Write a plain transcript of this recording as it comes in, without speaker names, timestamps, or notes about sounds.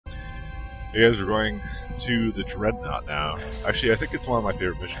You guys are going to the Dreadnought now. Actually, I think it's one of my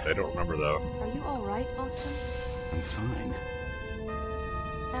favorite missions. I don't remember though. Are you alright, Austin? I'm fine.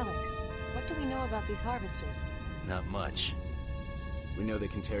 Alex, what do we know about these harvesters? Not much. We know they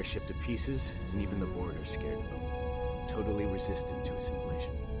can tear a ship to pieces, and even the board are scared of them. Totally resistant to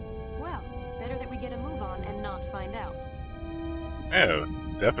assimilation. Well, better that we get a move on and not find out. Yeah,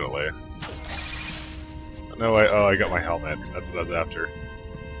 definitely. No, I got my helmet. That's what I was after.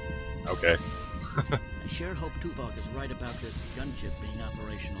 Okay. I sure hope Tuvok is right about this gunship being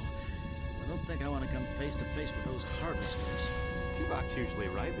operational. I don't think I want to come face to face with those harvesters. Tuvok's usually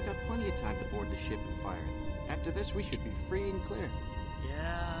right. We got plenty of time to board the ship and fire it. After this, we should be free and clear.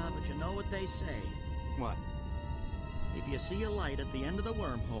 Yeah, but you know what they say. What? If you see a light at the end of the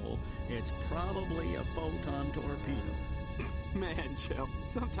wormhole, it's probably a photon torpedo. Man, Joe,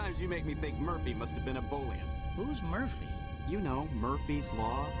 sometimes you make me think Murphy must have been a Bolian. Who's Murphy? You know, Murphy's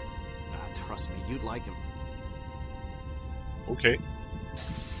Law. Trust me, you'd like him. Okay.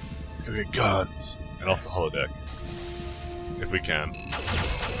 Let's go get guns. And also holodeck. If we can.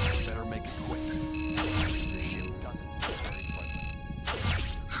 Better make it quick. The ship doesn't look very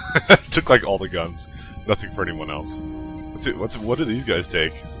friendly. Took like all the guns. Nothing for anyone else. What do these guys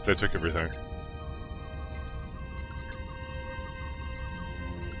take, since I took everything?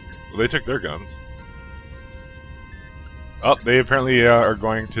 Well, they took their guns. Oh, they apparently are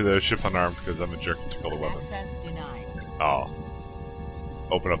going to the ship unarmed because I'm a jerk and took all the weapons. Access denied. Oh.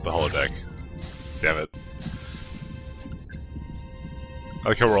 Open up the holodeck. Damn it. I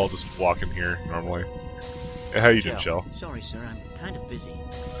like how we're all just walking here normally. Hey, how you doing, Shell? Sorry, sir, I'm kind of busy.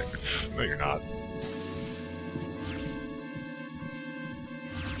 No, you're not.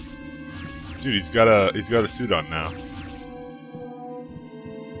 Dude, he's got a suit on now.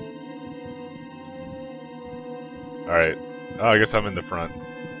 Alright. Oh, I guess I'm in the front.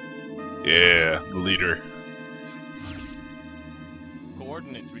 Yeah, the leader.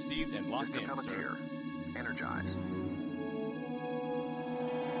 Coordinates received and locked in, sir. Energize.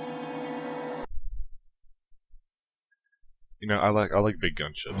 You know, I like big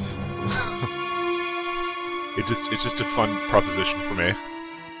gunships. It's just a fun proposition for me.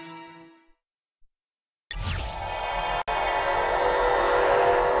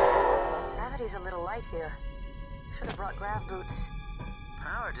 Gravity's a little light here. Should have brought grav boots.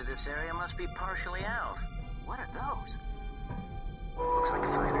 Power to this area must be partially out. What are those? Looks like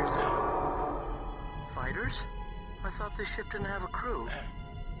fighters. Fighters? I thought this ship didn't have a crew.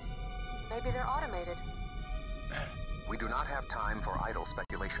 Maybe they're automated. We do not have time for idle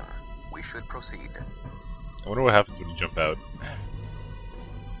speculation. We should proceed. I wonder what happens when you jump out.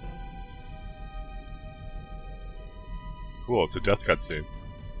 Cool, it's a death cutscene.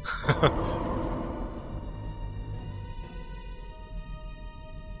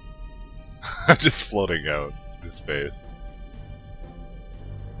 Just floating out into space.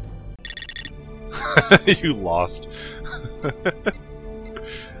 You lost.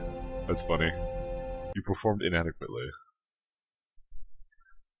 That's funny. You performed inadequately.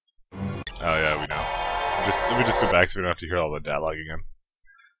 Oh yeah, we know. Let me just go back so we don't have to hear all the dialogue again.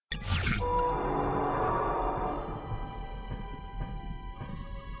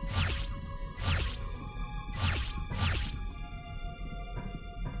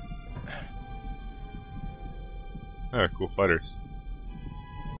 Oh, cool fighters.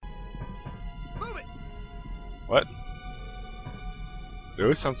 Move it! What? They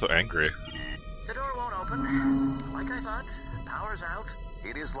always sound so angry. The door won't open. Like I thought, power's out.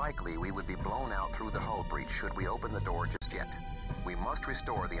 It is likely we would be blown out through the hull breach should we open the door just yet. We must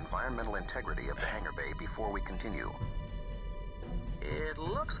restore the environmental integrity of the hangar bay before we continue. It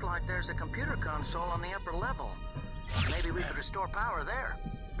looks like there's a computer console on the upper level. Maybe we could restore power there.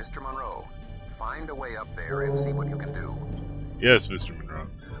 Mr. Monroe, find a way up there and see what you can do. Yes, Mr. Monroe.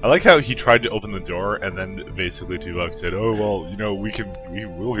 I like how he tried to open the door and then basically Tuvok said, "Oh well, you know, we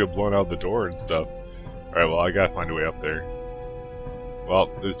will get blown out the door and stuff." All right, well I gotta find a way up there. Well,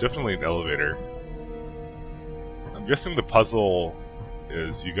 there's definitely an elevator. I'm guessing the puzzle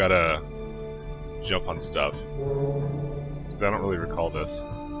is you gotta jump on stuff. Because I don't really recall this.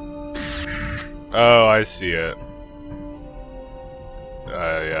 Oh, I see it.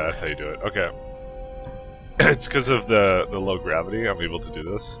 Yeah, that's how you do it. Okay. It's because of the low gravity I'm able to do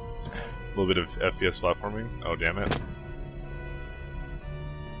this. A little bit of FPS platforming. Oh, damn it.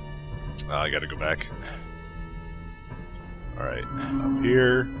 I gotta go back. Alright, up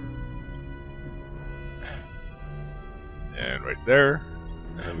here. And right there.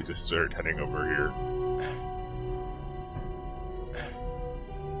 And then we just start heading over here.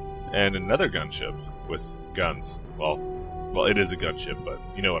 And another gunship with guns. Well, Well, it is a gunship, but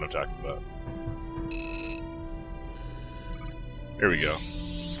you know what I'm talking about. There we go.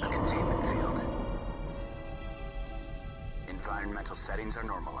 Containment field. Environmental settings are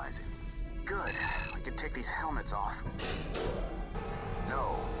normalizing. Good. We can take these helmets off.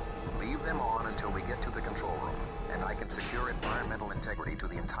 No. Leave them on until we get to the control room, and I can secure environmental integrity to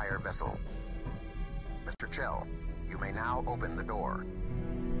the entire vessel. Mr. Chell, you may now open the door.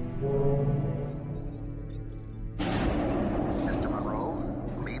 Mr. Monroe,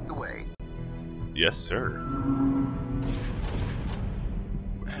 lead the way. Yes, sir.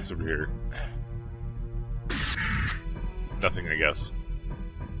 What's this over here? Nothing, I guess.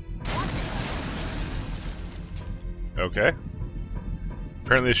 Okay.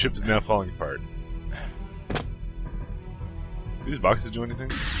 Apparently the ship is now falling apart. Do these boxes do anything?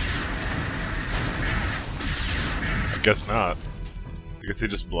 I guess not. I guess they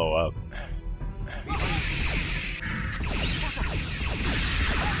just blow up.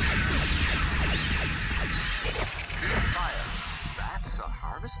 That's a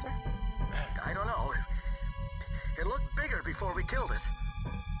harvester? I don't know. It looked bigger before we killed it.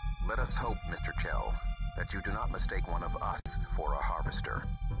 Let us hope, Mr. Chell, that you do not mistake one of us for a harvester.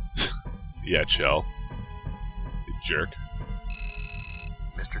 Yeah, Chell. You jerk.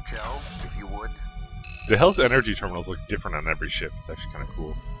 Mr. Chell, if you would. The health energy terminals look different on every ship. It's actually kind of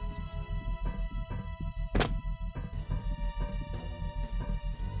cool.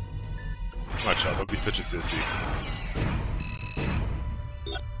 Come on, Chell, don't be such a sissy.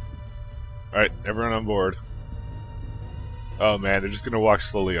 Alright, everyone on board. Oh man, they're just gonna walk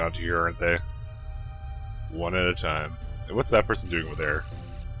slowly onto here, aren't they? One at a time. And what's that person doing over there?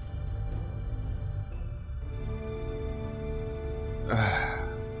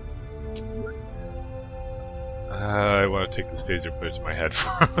 I want to take this phaser and put it to my head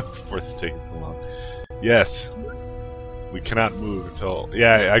before this is taking so long. Yes. We cannot move until...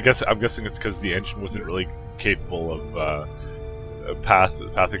 Yeah, I'm guessing it's because the engine wasn't really capable of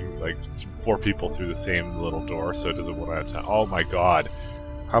pathing like 4 people through the same little door, so it doesn't one at a time. Oh my god.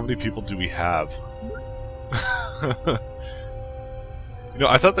 How many people do we have? You know,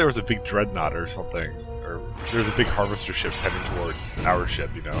 I thought there was a big dreadnought or something. Or there's a big harvester ship heading towards our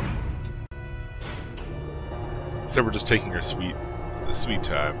ship, you know? So we're just taking our sweet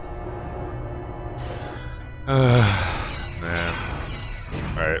time. Man.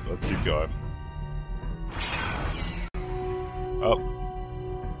 Alright, let's keep going. Oh.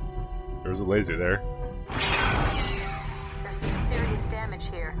 There's a laser there. There's some serious damage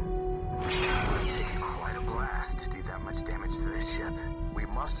here. We've taken quite a blast to do that much damage to this ship. We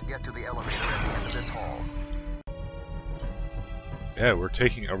must get to the elevator at the end of this hall. Yeah, we're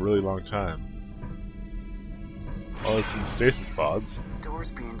taking a really long time. Oh, there's some stasis pods. The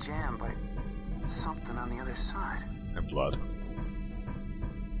door's being jammed by something on the other side. And blood.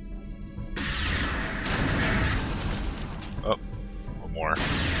 Oh, one more.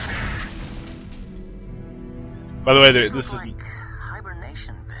 By the way, this is... like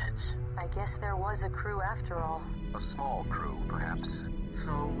hibernation beds. I guess there was a crew after all. A small crew, perhaps.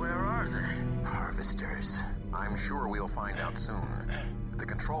 So where are they? Harvesters. I'm sure we'll find out soon. The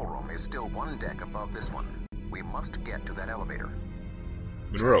control room is still one deck above this one. We must get to that elevator.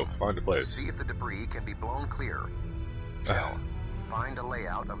 Monroe, find a place. See if the debris can be blown clear. Chell, find a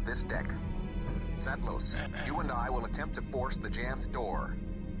layout of this deck. Satlos, you and I will attempt to force the jammed door.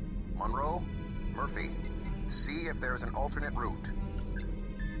 Monroe, Murphy, see if there's an alternate route.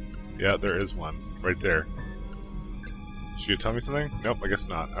 Yeah, there is one. Right there. Should you tell me something? Nope, I guess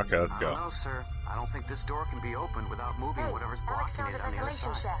not. Okay, let's go. No, sir. I don't think this door can be opened without moving Hey, whatever's Alex blocking found it a on the other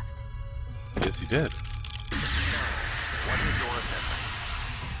ventilation side. shaft. Yes, you did. What is your assessment?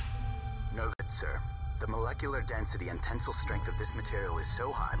 No good, sir. The molecular density and tensile strength of this material is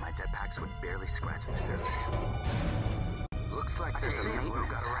so high my jetpacks would barely scratch the surface. Looks like there's a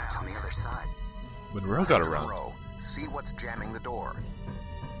maintenance hatch on the other side. Monroe got Mr. around. Monroe, see what's jamming the door.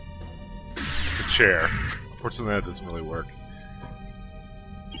 The chair. Unfortunately, that doesn't really work.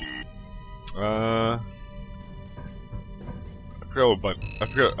 I forgot what button. I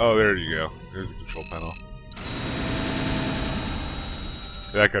forgot. Oh, there you go. There's the control panel.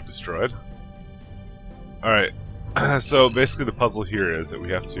 That got destroyed. Alright. So basically, the puzzle here is that we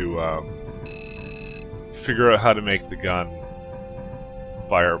have to figure out how to make the gun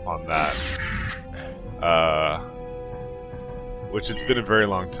fire upon that. Which it's been a very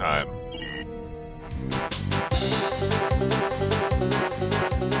long time.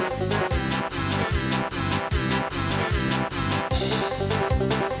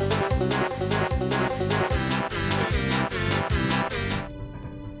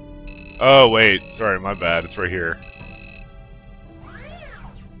 Oh wait, sorry, my bad. It's right here.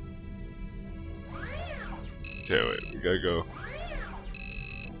 Okay, wait, we gotta go.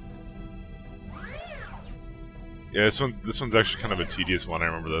 Yeah, this one's actually kind of a tedious one. I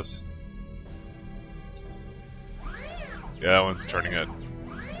remember this. Yeah, that one's turning it.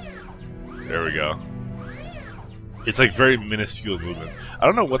 There we go. It's like very minuscule movements. I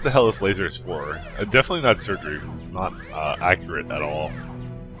don't know what the hell this laser is for. Definitely not surgery, because it's not accurate at all.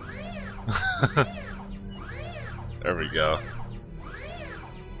 There we go.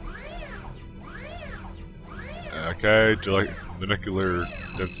 Okay, do you like molecular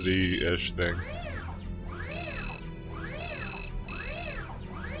density-ish thing?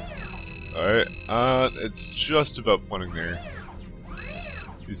 Alright, it's just about pointing there.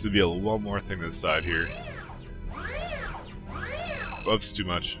 Needs to be a one more thing to the side here. Oops, too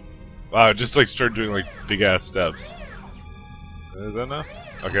much. Wow, it just like started doing like big ass steps. Is that enough?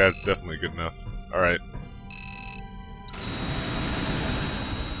 Okay, that's definitely good enough. Alright.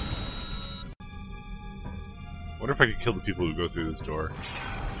 Wonder if I could kill the people who go through this door.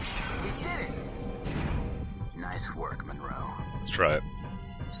 You did it! Nice work, Monroe. Let's try it.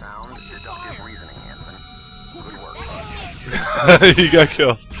 Sound deductive reasoning, Hanson. Good work. He got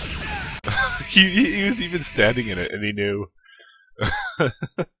killed. he was even standing in it and he knew. That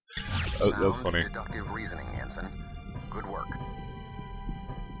was funny. Deductive reasoning, Hanson. Good work.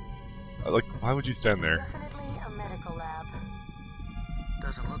 Like, why would you stand there? Definitely a medical lab.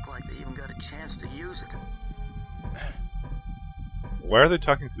 Doesn't look like they even got a chance to use it. Why are they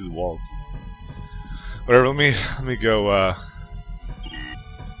talking through the walls? Whatever, let me go,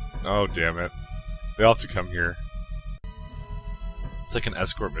 oh, damn it. They all have to come here. It's like an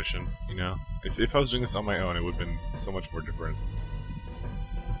escort mission, you know? If I was doing this on my own, it would have been so much more different.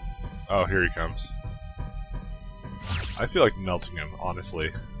 Oh, here he comes. I feel like melting him,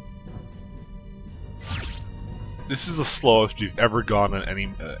 honestly. This is the slowest you've ever gone on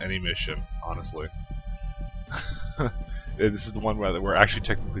any mission, honestly. This is the one where we're actually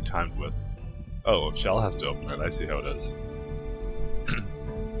technically timed with. Oh, Shell has to open it. I see how it is.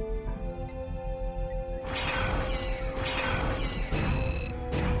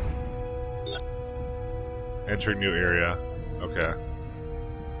 Entering new area. Okay.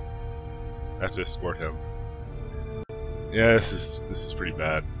 I have to escort him. Yeah, this is pretty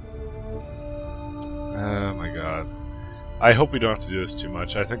bad. Oh my god. I hope we don't have to do this too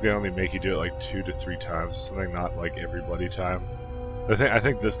much. I think they only make you do it like 2 to 3 times or something, not like every bloody time. I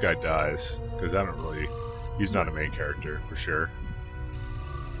think this guy dies, because he's not a main character, for sure.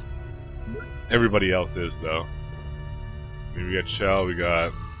 Everybody else is, though. I mean, we got Shell,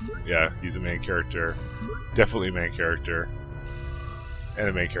 yeah, he's a main character. Definitely a main character. And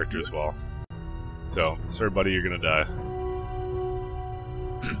a main character as well. So, sorry buddy, you're gonna die.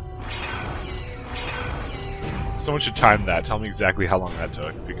 Someone should time that. Tell me exactly how long that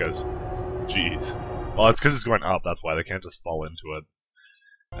took, because, jeez. Well, it's because it's going up, that's why. They can't just fall into it,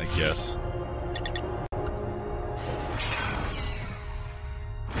 I guess.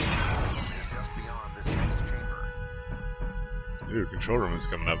 Just beyond this next chamber. Ooh, control room is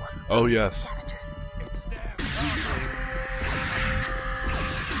coming up. Oh, yes.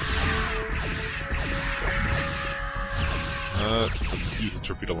 Let's use the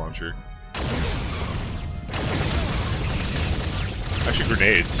torpedo launcher. Actually,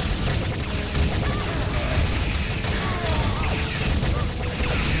 grenades.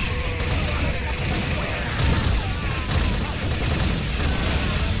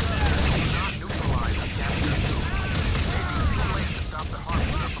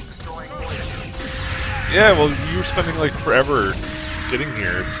 Yeah, well, you were spending like forever getting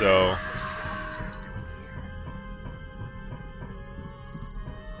here, so.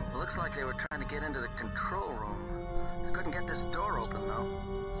 Looks like they were trying to get into the control room. They couldn't get this door open, though.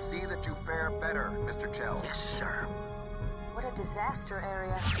 See that you fare better, Mr. Chell. Yes, sir. What a disaster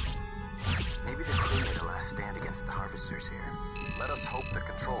area. Maybe the crew made a last stand against the harvesters here. Let us hope the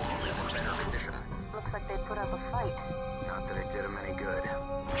control room is in better condition. Looks like they put up a fight. Not that it did them any good.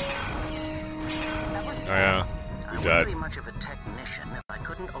 That was Oh yeah, fast. I he wouldn't died. be much of a technician if I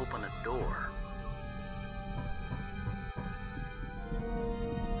couldn't open a door.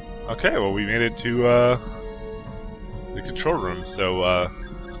 Okay, well we made it to the control room, so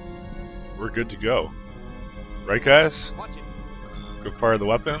we're good to go. Right, guys? Watch it. Go fire the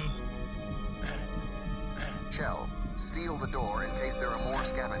weapon. Chell, seal the door in case there are more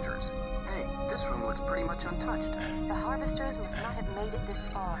scavengers. Hey, this room looks pretty much untouched. The harvesters must not have made it this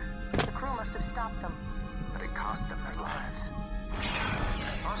far. The crew must have stopped them. But it cost them their lives.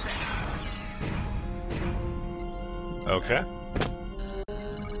 All set. Okay.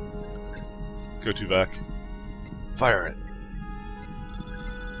 Go to back. Fire it.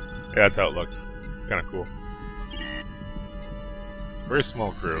 Yeah, that's how it looks. It's kind of cool. Very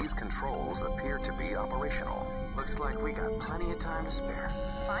small crew. These controls appear to be operational. Looks like we got plenty of time to spare.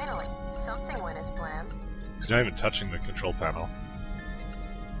 Finally, something went as planned. He's not even touching the control panel.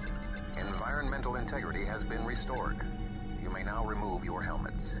 Environmental integrity has been restored. You may now remove your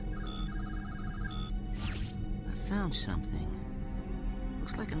helmets. I found something.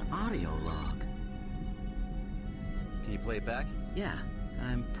 Looks like an audio log. Can you play it back? Yeah,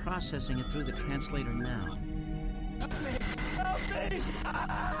 I'm processing it through the translator now.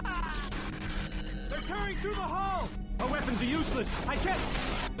 They're tearing through the hull! Our weapons are useless. I can't.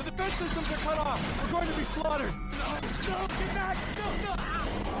 The defense systems are cut off. We're going to be slaughtered. No, get back! No!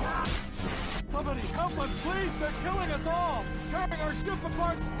 Somebody help us, please! They're killing us all! Tearing our ship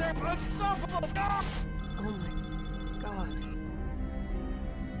apart! They're unstoppable! No! Oh my god.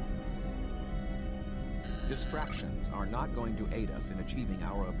 Distractions are not going to aid us in achieving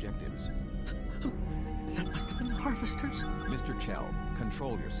our objectives. That must have been the harvesters. Mr. Chell,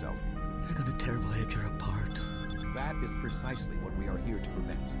 control yourself. They're gonna tear Voyager apart. That is precisely what we are here to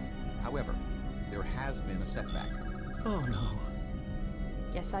prevent. However, there has been a setback. Oh no.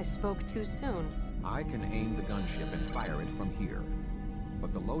 Guess I spoke too soon. I can aim the gunship and fire it from here.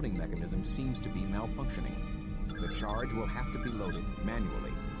 But the loading mechanism seems to be malfunctioning. The charge will have to be loaded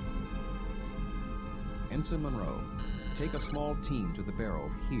manually. Ensign Monroe, take a small team to the barrel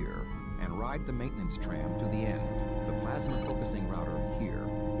here and ride the maintenance tram to the end. The plasma focusing router here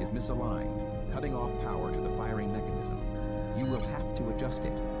is misaligned, cutting off power to the firing mechanism. You will have to adjust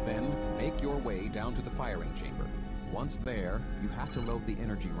it. Then make your way down to the firing chamber. Once there, you have to load the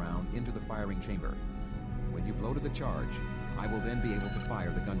energy round into the firing chamber. When you've loaded the charge, I will then be able to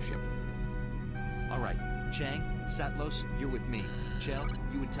fire the gunship. All right. Chang, Satlos, you're with me. Chell,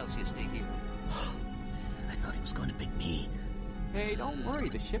 you and Telsia stay here. I thought he was going to pick me. Hey, don't worry.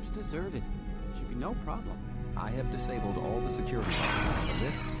 The ship's deserted. Should be no problem. I have disabled all the security locks on the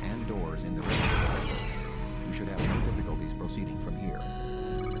lifts and doors in the rest of the vessel. You should have no difficulties proceeding from here.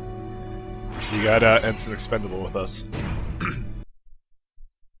 We got Ensign Expendable with us.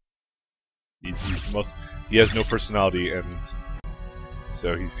 He has no personality, and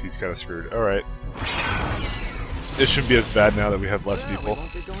so he's kind of screwed. All right, it shouldn't be as bad now that we have less people. We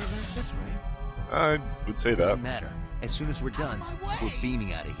won't be going back this way. I would say that. Doesn't matter. As soon as we're done, we're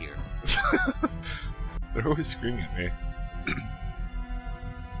beaming out of here. They're always screaming at me.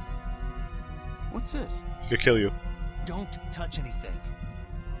 What's this? It's gonna kill you. Don't touch anything.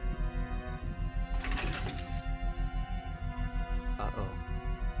 Uh-oh.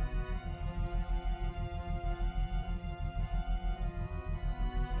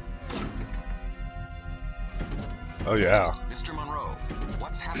 Oh yeah. Mr. Monroe,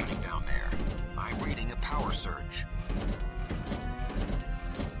 what's happening down there? I'm reading a power surge.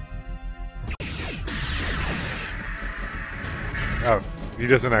 Oh, he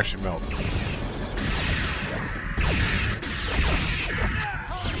doesn't actually melt.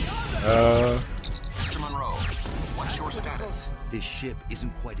 Mr. Monroe, what's your status? This ship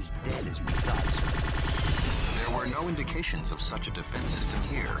isn't quite as dead as we thought, sir. There were no indications of such a defense system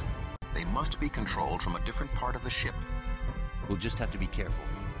here. They must be controlled from a different part of the ship. We'll just have to be careful.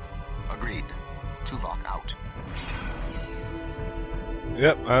 Agreed. Tuvok out.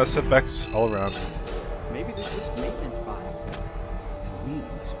 Yep, setbacks all around. Maybe there's just maintenance bots. We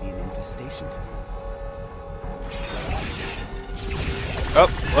must be an infestation to them. Oh,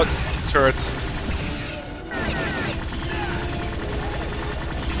 look, turrets.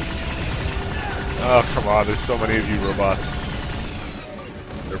 Oh, come on, there's so many of you robots.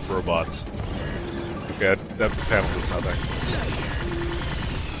 They're robots. Okay, that panel does nothing.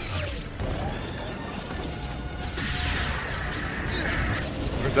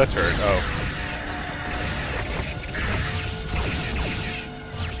 Where's that turret? Oh.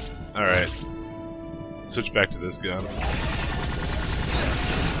 Alright. Switch back to this gun.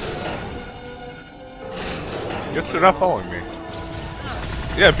 Guess they're not following me.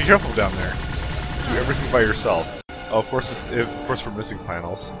 Yeah, be careful down there. Do everything by yourself. Oh, of course we're missing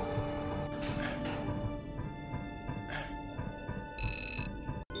panels.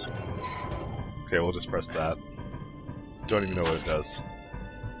 Okay, we'll just press that. Don't even know what it does.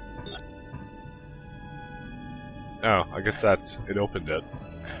 Oh, I guess it opened it.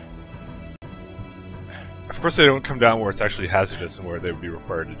 Of course they don't come down where it's actually hazardous and where they would be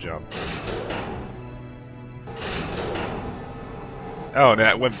required to jump. Oh, and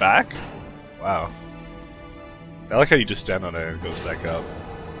it went back? Wow. I like how you just stand on it and it goes back up.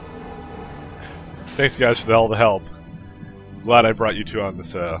 Thanks guys for all the help. Glad I brought you two on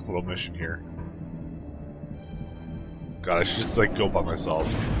this little mission here. God, I should just like go by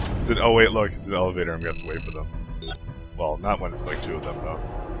myself. Oh wait, look, it's an elevator, I'm gonna have to wait for them. Well, not when it's like 2 of them, though.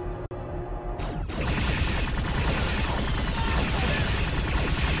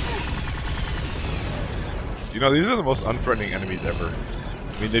 You know, these are the most unthreatening enemies ever.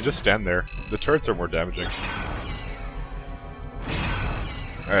 I mean, they just stand there. The turrets are more damaging.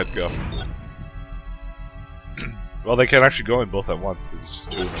 Alright, let's go. Well, they can't actually go in both at once, because it's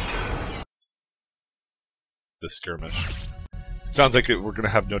just 2 of them. The skirmish. Sounds like we're gonna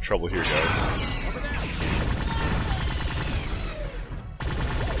have no trouble here, guys.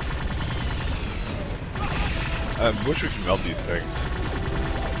 I wish we could melt these things.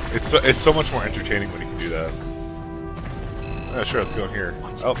 It's so much more entertaining when you can do that. Sure, let's go in here.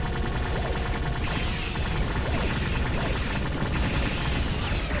 Oh.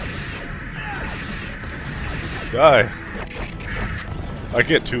 Die! I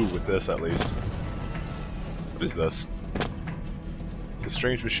get 2 with this, at least. What is this? It's a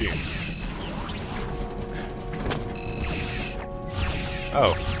strange machine.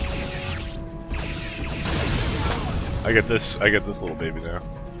 Oh. I get this little baby now.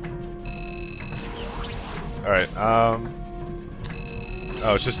 Alright, oh,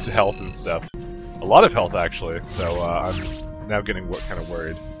 it's just health and stuff. A lot of health, actually, so I'm now getting kind of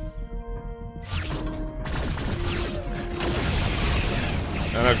worried.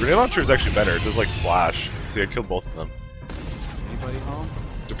 And a grenade launcher is actually better. It does like splash. See, I killed both of them. Anybody home?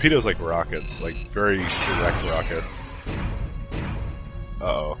 Torpedoes like rockets, like very direct rockets.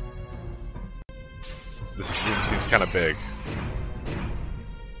 Uh-oh. This room seems kind of big.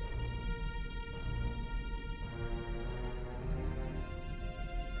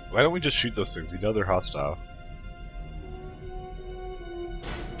 Why don't we just shoot those things? We know they're hostile.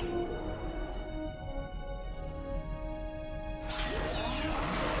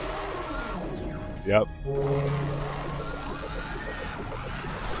 Yep.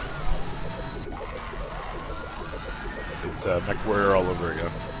 It's MechWarrior all over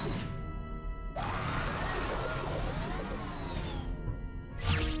again.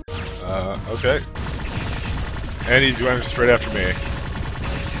 Okay. And he's going straight after me.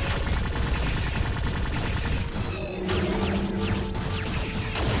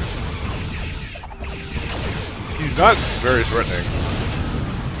 He's not very threatening.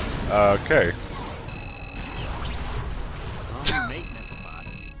 Okay.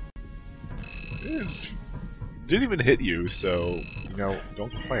 Didn't even hit you, so, you know, don't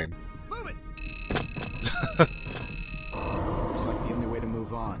complain. Move it! Looks like the only way to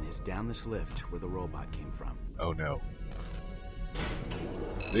move on is down this lift where the robot came from. Oh no.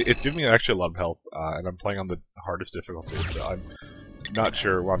 It's giving me actually a lot of health, and I'm playing on the hardest difficulty, so I'm not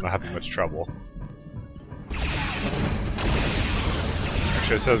sure why I'm not having much trouble.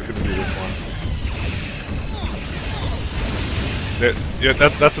 Actually, I said I was going to do this one. Yeah,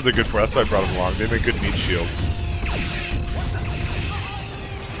 that's what they're good for. That's why I brought them along. They make good meat shields.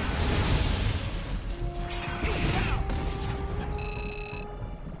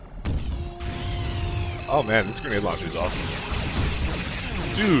 Oh man, this grenade launcher is awesome.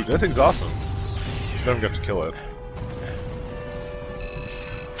 Dude, that thing's awesome. You don't have to kill it.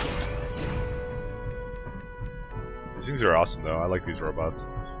 These things are awesome though. I like these robots.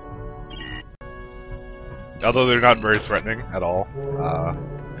 Although they're not very threatening at all.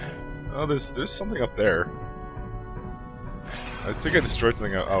 Oh, there's something up there. I think I destroyed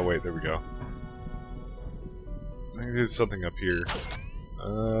something. Oh wait, there we go. I think there's something up here.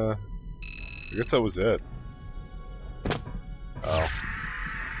 I guess that was it. Oh.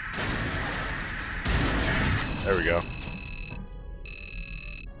 There we go.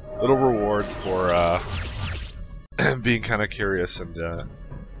 Little rewards for being kind of curious and oh,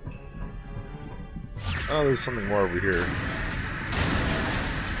 there's something more over here.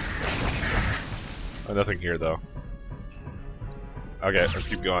 Oh, nothing here though. Okay, let's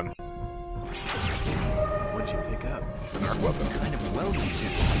keep going. What'd you pick up? An arc weapon. What kind of welding too?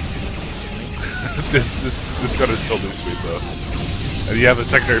 this gun is totally sweet though. And you have a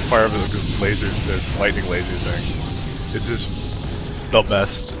secondary fire with this laser, this lightning laser thing. It's just the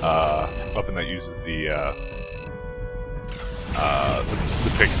best weapon that uses the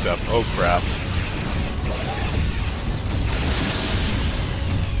pig stuff. Oh crap.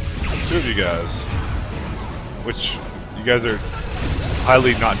 2 of you guys. Which, you guys are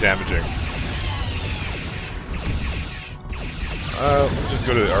highly not damaging. We'll just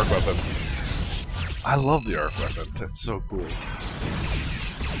go to the arc weapon. I love the arc weapon. That's so cool.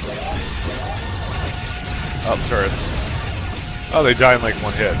 Oh, turrets. Oh, they die in like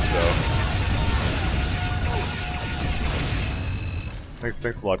 1 hit, so...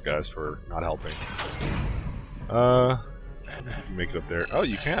 Thanks a lot, guys, for not helping. You can make it up there. Oh,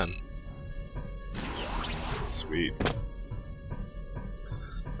 you can. Sweet.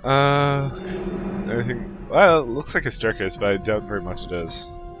 Anything? Well, it looks like a staircase, but I doubt very much it is.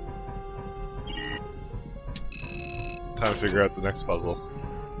 Time to figure out the next puzzle.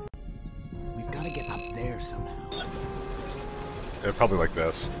 We've got to get up there somehow. Yeah, probably like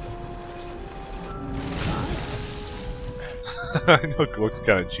this. I know it looks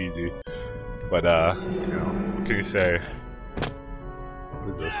kind of cheesy, but you know, what can you say? What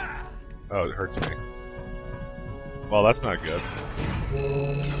is this? Oh, it hurts me. Well, that's not good.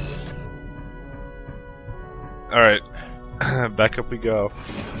 Alright, back up we go.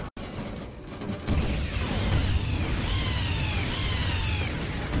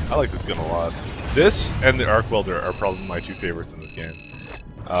 I like this gun a lot. This and the arc welder are probably my two favorites in this game.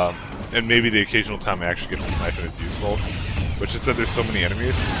 And maybe the occasional time I actually get this knife and it's useful. But just that there's so many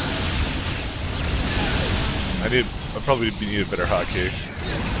enemies. I probably need a better hotkey.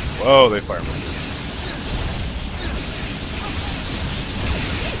 Whoa, they fire missiles.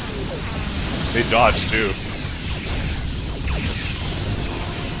 They dodge too.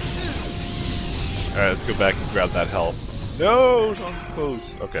 Alright, let's go back and grab that health. No, don't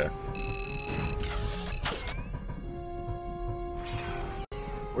close. Okay.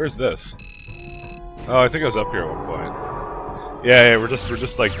 Where's this? Oh, I think I was up here at one point. Yeah, we're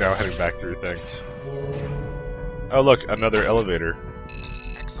just like now heading back through things. Oh look, another elevator.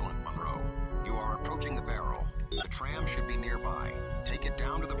 Excellent, Monroe. You are approaching the barrel. The tram should be nearby. Take it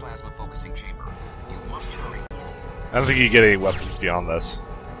down to the plasma focusing chamber. You must hurry. I don't think you get any weapons beyond this.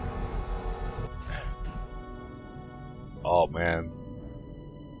 Oh man.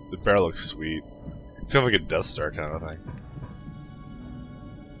 The barrel looks sweet. It's kind of like a Death Star kind of thing.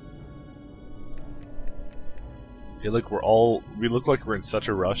 Yeah, like we look like we're in such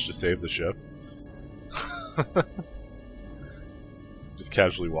a rush to save the ship. Just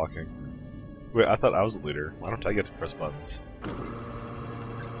casually walking. Wait, I thought I was the leader. Why don't I get to press buttons?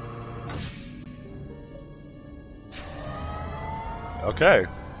 Okay.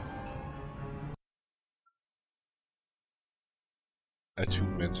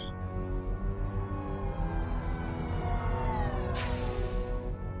 Attunement.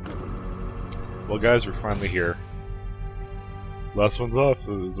 Well guys, we're finally here. Last one's off.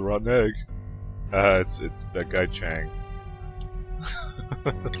 It's a rotten egg. It's that guy Chang.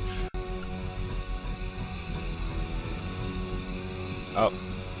 Oh,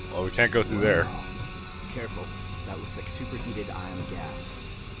 well we can't go through there. Careful. That looks like superheated ion gas.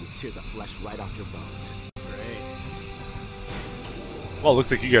 Would sear the flesh right off your bones. Great. Well, it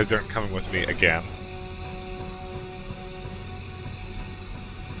looks like you guys aren't coming with me again.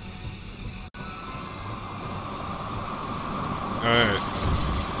 Alright.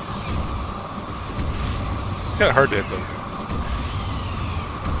 It's kinda hard to hit them.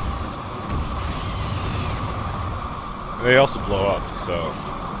 And they also blow up, so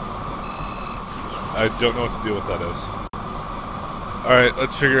I don't know what to do with that is. Alright,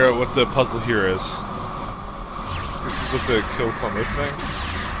 let's figure out what the puzzle here is. This is what the kills on this thing?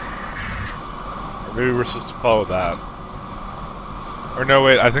 Or maybe we're supposed to follow that. Or no,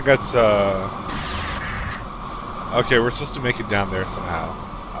 wait, I think that's okay, we're supposed to make it down there somehow.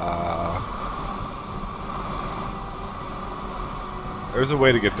 There's a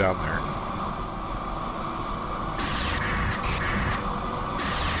way to get down there.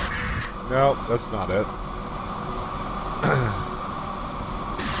 No, that's not it.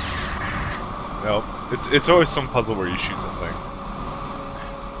 Nope. It's always some puzzle where you shoot something.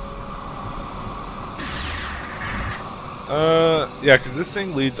 Yeah, because this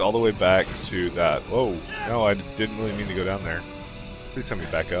thing leads all the way back to that. Whoa, no, I didn't really mean to go down there. Please send me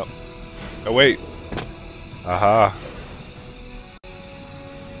back up. Oh, wait. Aha.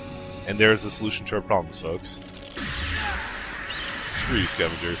 And there's the solution to our problems, folks. Screw you,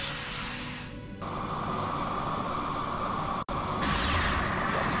 scavengers.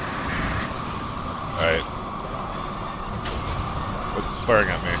 Alright. What's firing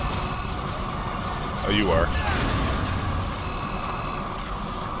at me? Oh, you are.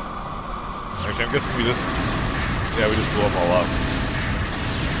 Okay, I'm guessing we just... Yeah, we just blew them all up.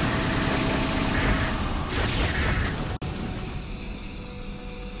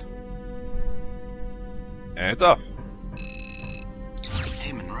 And it's off.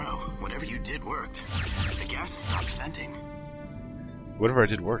 Hey, Monroe, whatever you did worked. The gas has stopped venting. Whatever I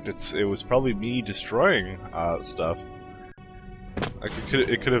did worked. It was probably me destroying stuff. Like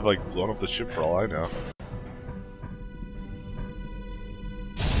it could have like blown up the ship for all I know.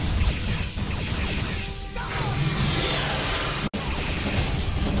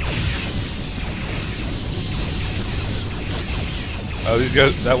 Oh, these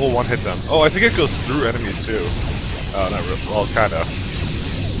guys, that will one-hit them. Oh, I think it goes through enemies too. Oh, not really. Well, kinda.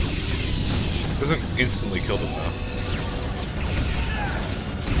 Doesn't instantly kill them though.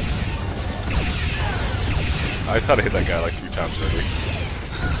 I thought I hit that guy like 3 times already.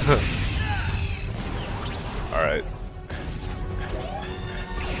 Alright.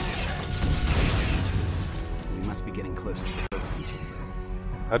 We must be getting close to the focusing chamber.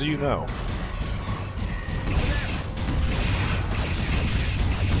 How do you know?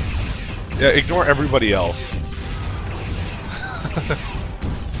 Yeah, ignore everybody else.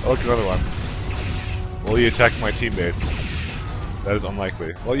 Oh, look, another one. Will he attack my teammates? That is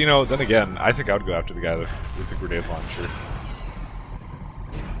unlikely. Well, you know, then again, I think I would go after the guy with the grenade launcher.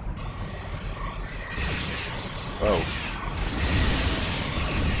 Oh.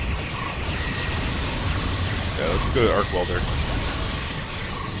 Yeah, let's go to Arc Welder.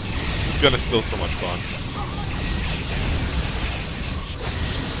 This gun is still so much fun.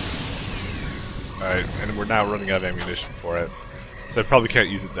 Alright, and we're now running out of ammunition for it. So I probably can't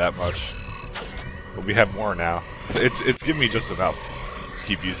use it that much. But we have more now. It's giving me just enough to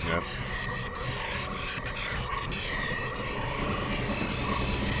keep using it.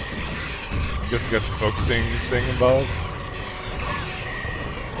 I guess it got the focusing thing above.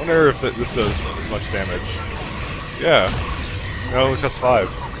 I wonder if this does as much damage. Yeah. No, it costs 5.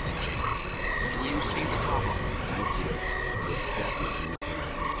 Do you see the problem? I see it. It's definitely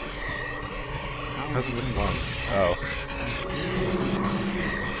How's it this long? Oh.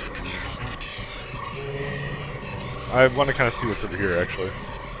 I want to kind of see what's over here, actually.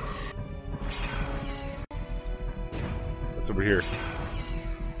 What's over here?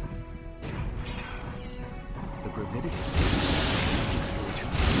 The gravitic.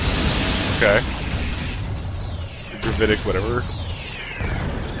 Okay. The gravitic, whatever.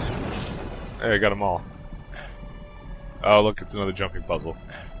 Hey, I got them all. Oh, look, it's another jumping puzzle.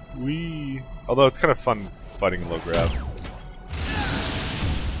 Whee! Although it's kind of fun fighting low grab.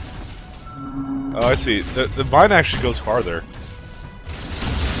 Oh, I see. The mine actually goes farther.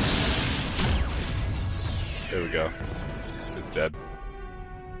 There we go. It's dead.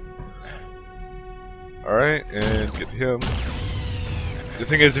 Alright, and get him. The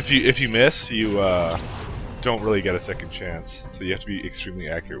thing is, if you miss, you don't really get a second chance. So you have to be extremely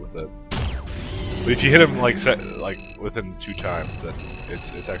accurate with it. But if you hit him like within 2 times, then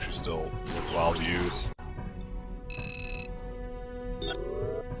it's actually still worthwhile to use.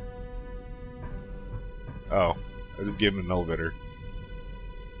 Oh, I just gave him an elevator.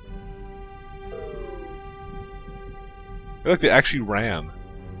 I feel like they actually ran.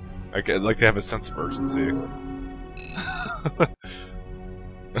 Like they have a sense of urgency.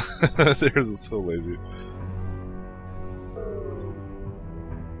 They're so lazy.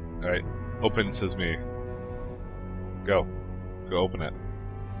 Alright, open, says me. Go. Go open it.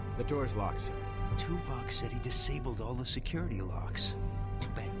 The door's locked, sir. Tuvok said he disabled all the security locks. Too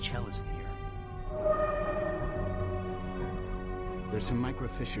bad Chell isn't here. There's some micro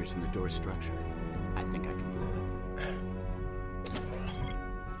fissures in the door structure. I think I can blow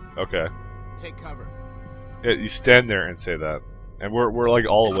it. Okay. Take cover. Yeah, you stand there and say that. And we're like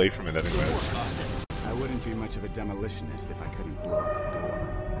all away from it anyways. I wouldn't be much of a demolitionist if I couldn't blow up a door.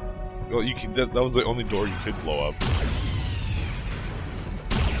 Well, you can, that was the only door you could blow up.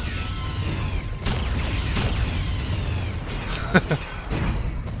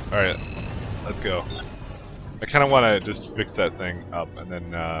 Alright, let's go. I kind of want to just fix that thing up, and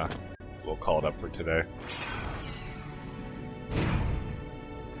then we'll call it up for today.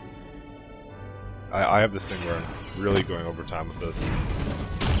 I have this thing where I'm really going over time with this.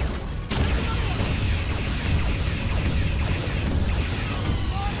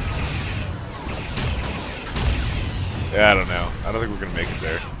 Yeah, I don't know. I don't think we're gonna make it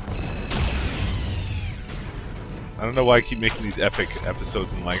there. I don't know why I keep making these epic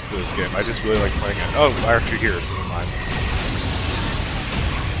episodes and length for this game. I just really like playing it. Oh, I'm actually here, so never mind.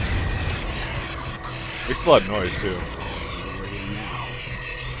 Makes a lot of noise too.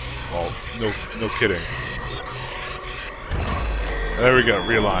 Well, no kidding. There we go,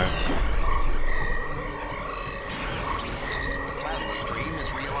 realigns. The plasma stream is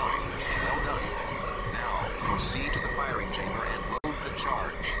realigned. Well done. Now, proceed to the firing chamber and load the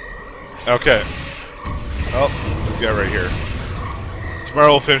charge. Okay. Oh, this guy right here.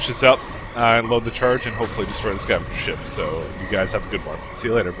 Tomorrow we'll finish this up and load the charge and hopefully destroy the scavenger ship. So you guys have a good one. See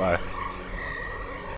you later. Bye.